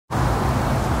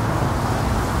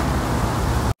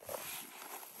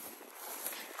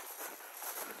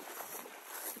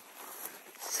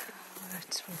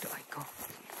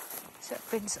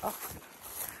opens up.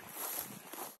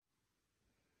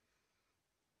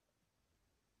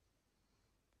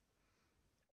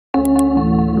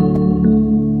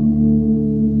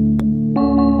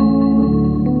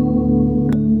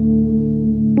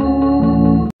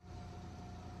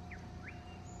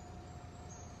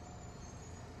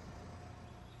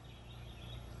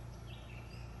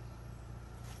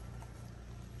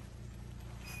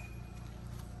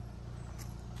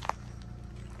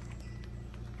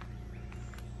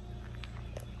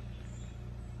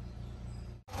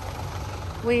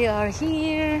 We are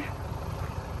here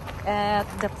at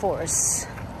the force.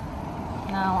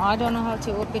 Now I don't know how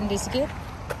to open this gate.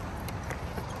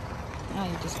 Oh,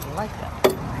 you just go like that.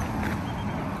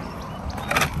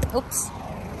 Oops.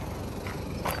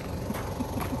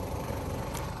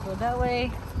 Go that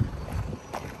way.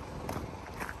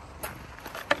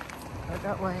 Go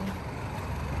that way.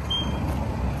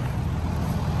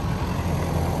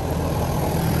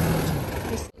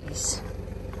 This is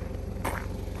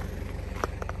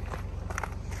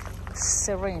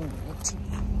Serenity.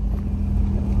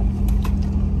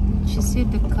 She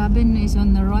said the cabin is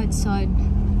on the right side.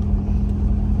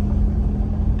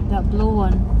 That blue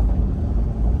one.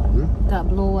 That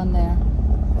blue one there.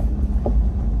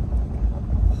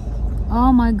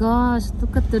 Oh my gosh,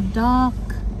 look at the dock.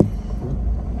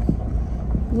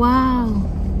 Wow.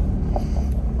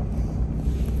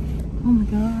 Oh my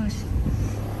gosh.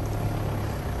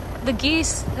 The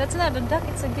geese. That's not a duck,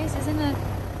 it's a geese, isn't it?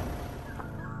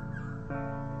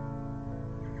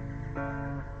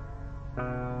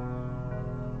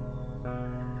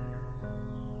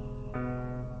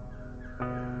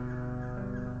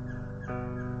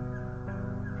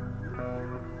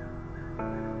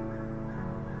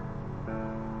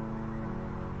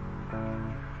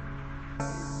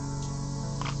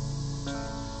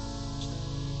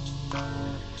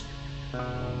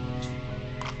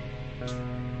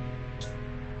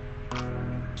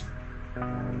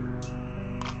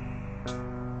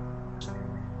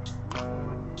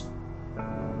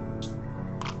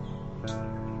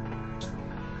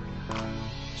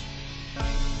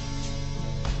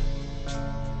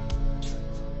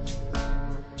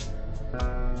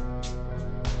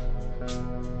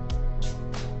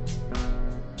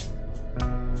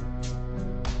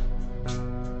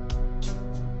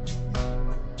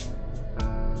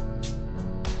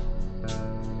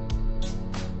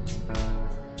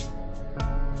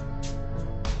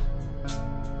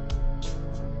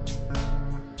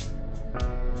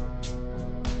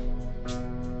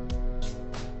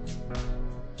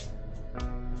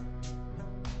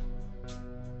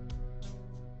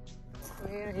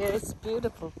 Here it's a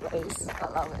beautiful place. I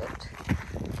love it.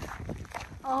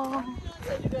 Oh,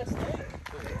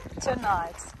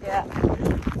 tonight, yeah.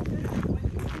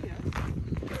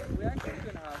 We're actually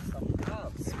going to have some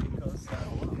calves because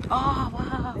Oh,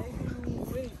 wow. they're doing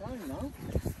really fine now.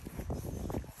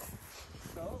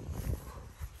 So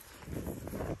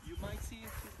you might see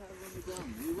if you have on the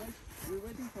ground. We're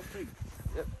waiting for three.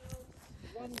 Yep.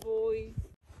 One boy.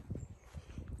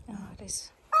 Oh,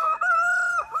 this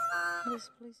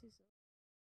place is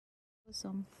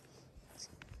awesome.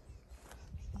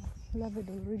 I love it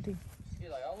already. Here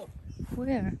they are, look.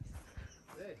 Where?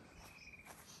 There.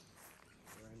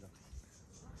 Veranda.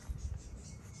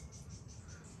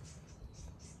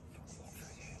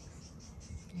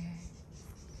 Yeah.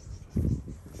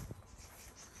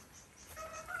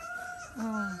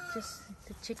 Oh, just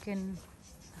the chicken.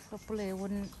 Hopefully I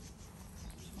wouldn't.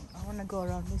 I want to go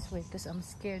around this way because I'm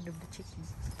scared of the chicken.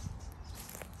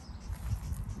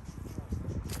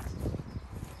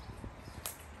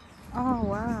 Oh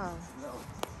wow.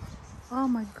 Oh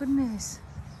my goodness.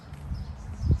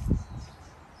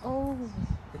 Oh,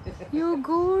 you're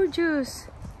gorgeous.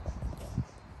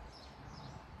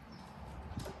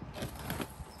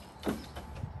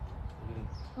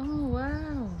 Oh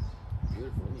wow.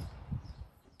 Beautiful, isn't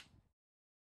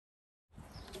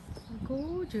it?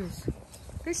 Gorgeous.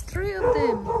 There's 3 of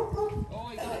them. Oh,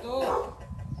 you got a dog.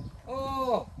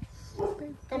 Oh,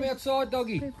 Babe, come outside,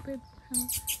 doggy. babe, babe.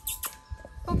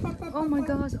 Oh my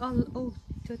gosh. Oh,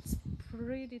 that's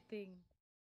pretty thing.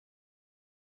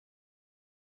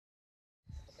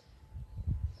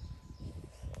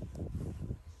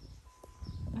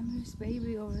 And there's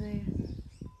baby over there.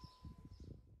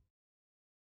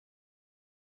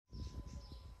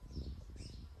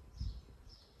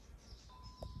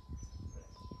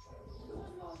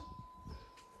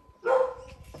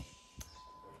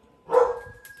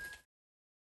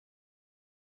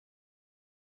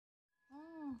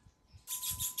 Oh.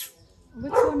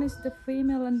 Which one is the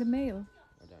female and the male?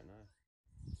 I don't know.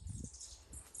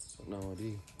 Got no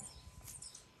idea.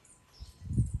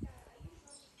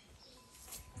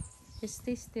 Just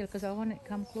stay still because I want it to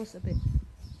come close a bit.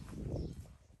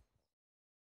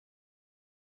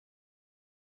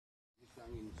 Just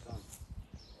hung in the sun.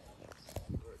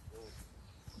 Very cool.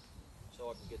 So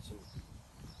I can get some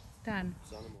Done.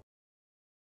 sun on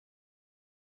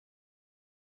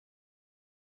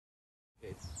my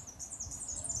head.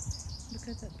 Look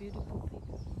at that beautiful pig.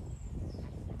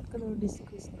 Look at all this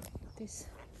Christmas. This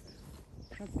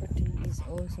property is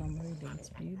awesome, really. It's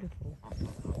beautiful.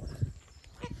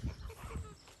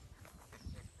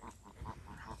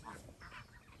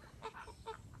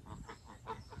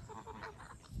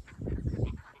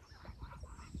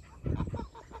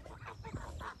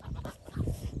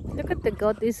 Look at the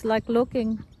goat. It's like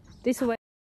looking this way.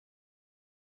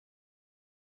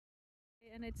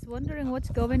 And it's wondering what's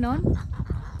going on.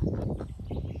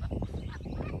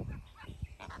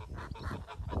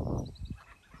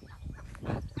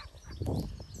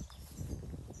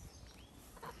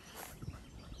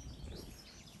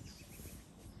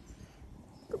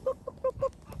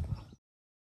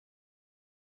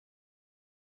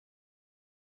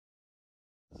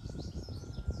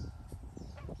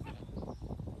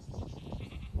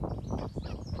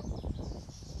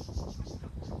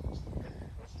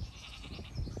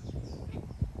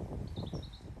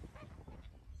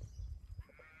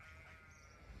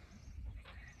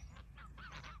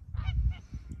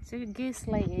 So geese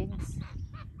lay eggs.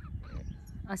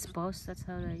 I suppose that's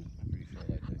how they. Pretty sure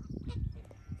they do.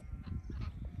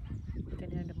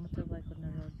 Can hear the motorbike on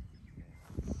the road.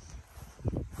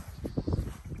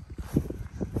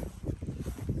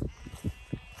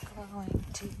 Going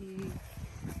to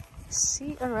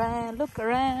see around, look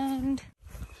around.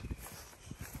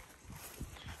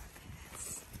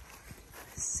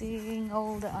 Seeing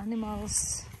all the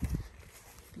animals.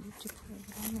 Beautiful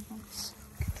animals.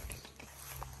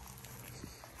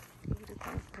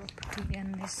 Beautiful property,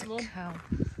 and there's a cow.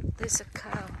 There's a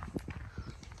cow.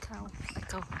 A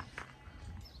cow.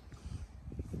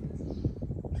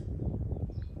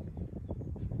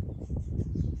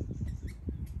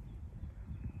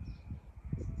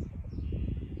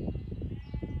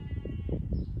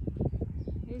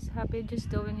 He's happy just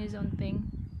doing his own thing.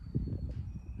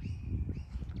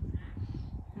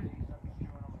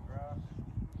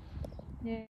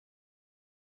 Yeah.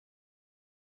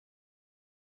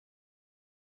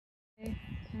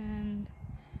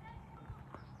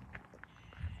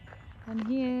 And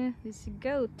here is a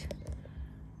goat. It's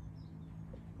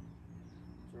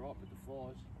alright with the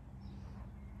flies.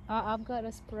 I've got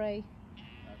a spray.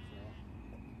 That's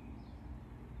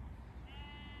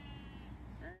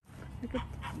alright. Look at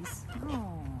this.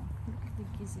 Oh, look at the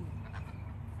gizzy.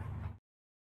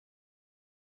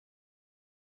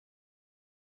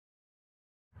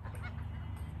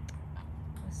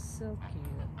 That's so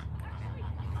cute.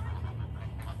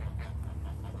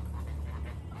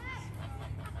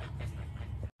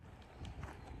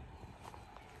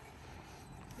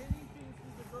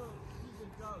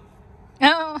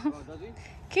 Oh, Oh, does he?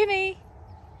 Kinney.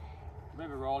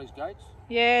 Remember Riley's goats?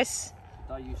 Yes.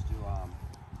 They used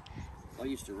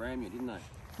to ram you, didn't they?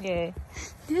 Yeah.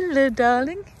 Hello,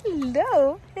 darling.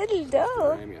 Hello.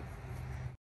 Hello. Ram you.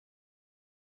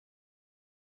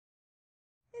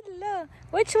 Hello.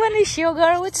 Which one is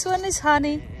sugar? Which one is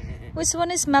honey? Which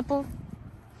one is maple?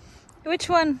 Which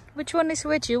one? Which one is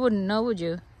which? You wouldn't know, would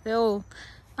you? They all.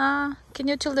 Can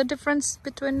you tell the difference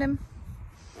between them?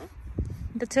 Huh?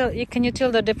 Can you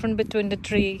tell the difference between the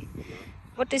three?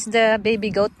 What is the baby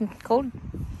goat called?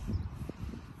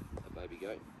 A baby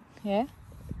goat. Yeah.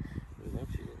 What else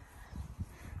you got?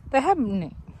 They have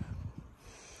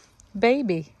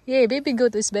baby. Yeah, baby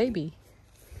goat is baby.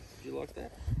 Did you like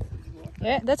that?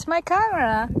 Yeah, that's my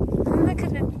camera. Look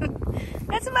at it.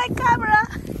 That's my camera.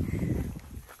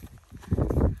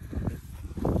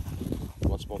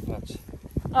 What's more pets?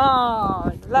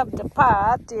 Oh, love the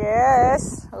pot.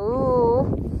 Yes.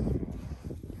 Ooh.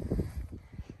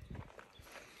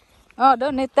 Oh,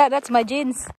 don't eat that. That's my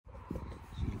jeans.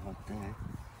 You like that?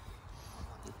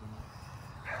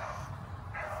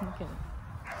 Okay.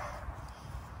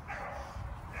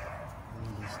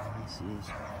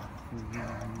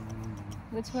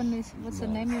 Which one is? What's the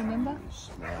name? You remember?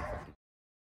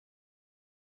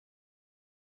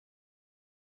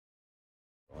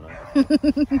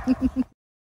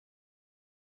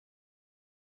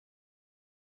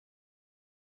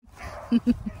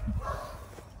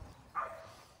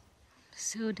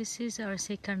 So this is our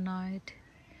second night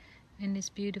in this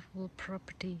beautiful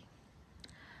property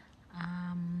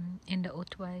in the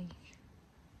Otway,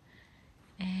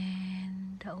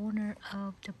 and the owner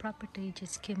of the property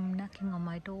just came knocking on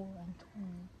my door and told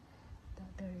me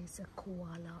that there is a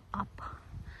koala up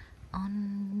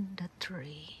on the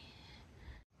tree.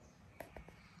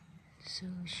 So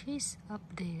she's up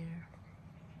there,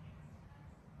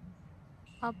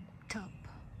 up top,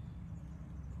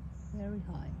 very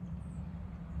high.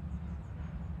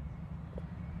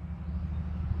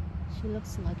 She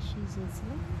looks like she's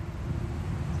asleep.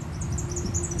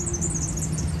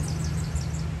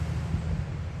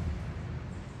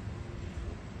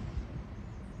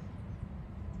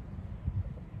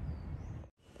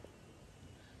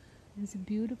 There's a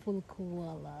beautiful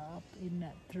koala up in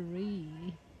that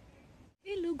tree.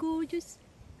 Hello, gorgeous.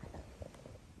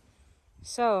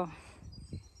 So,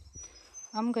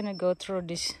 I'm gonna go through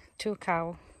these 2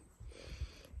 cows.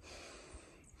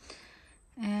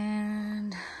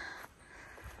 And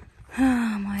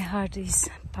my heart is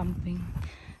pumping.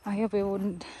 I hope it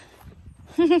wouldn't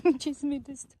chase me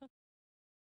this time.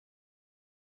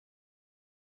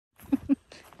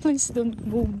 Please don't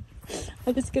move.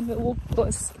 I just gonna walk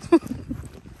past.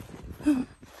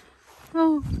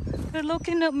 Oh, they're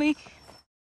looking at me.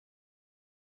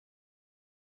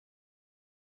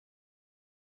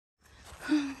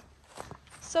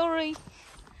 Sorry.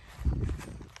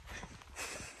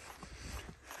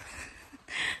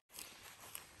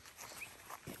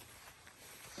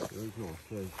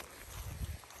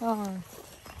 Oh,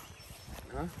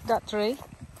 Huh? that tree.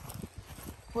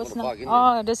 What's not? Bug, isn't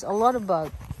Oh, there's a lot of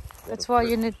bug. That's why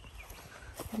you need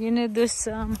this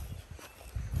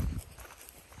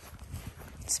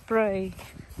spray.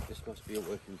 This must be a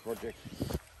working project.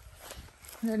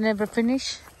 They never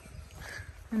finish,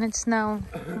 and it's now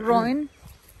ruined.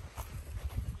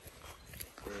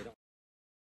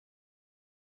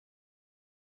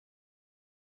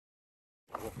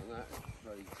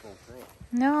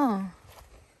 No.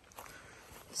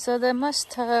 So they must,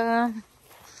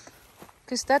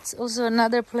 because that's also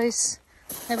another place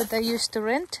maybe they used to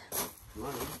rent.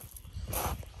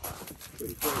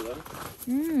 Pretty cool though.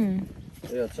 Hmm.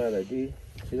 Yeah, I'd say they do.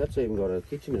 See, that's even got a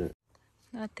kitchen in it.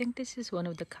 I think this is one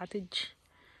of the cottage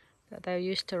that they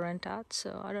used to rent out,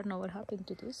 so I don't know what happened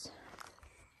to this.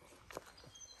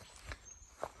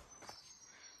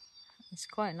 It's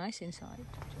quite nice inside.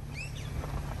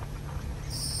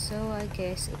 So I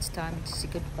guess it's time to say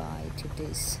goodbye to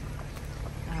this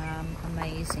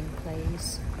amazing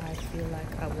place. I feel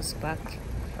like I was back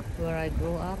where I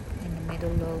grew up, in the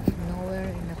middle of nowhere,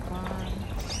 in a farm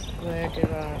where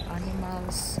there are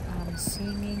animals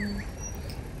singing.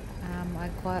 I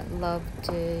quite love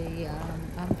the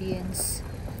ambience.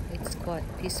 It's quite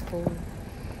peaceful,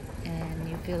 and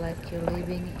you feel like you're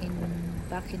living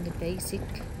back in the basic.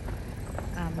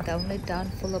 The only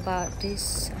downfall about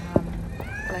this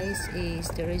place is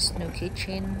there is no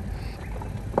kitchen.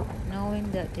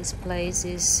 Knowing that this place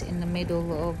is in the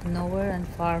middle of nowhere and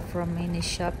far from any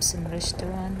shops and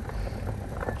restaurant,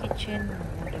 kitchen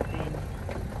would have been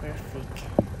perfect.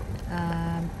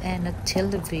 And a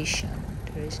television.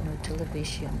 There is no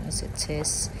television, as it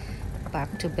says,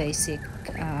 back to basic.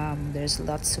 There's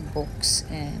lots of books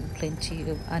and plenty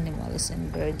of animals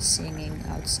and birds singing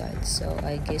outside, so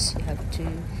I guess you have to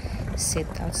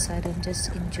sit outside and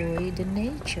just enjoy the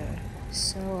nature.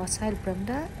 So aside from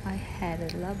that, I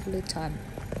had a lovely time.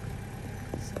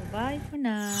 So bye for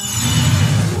now.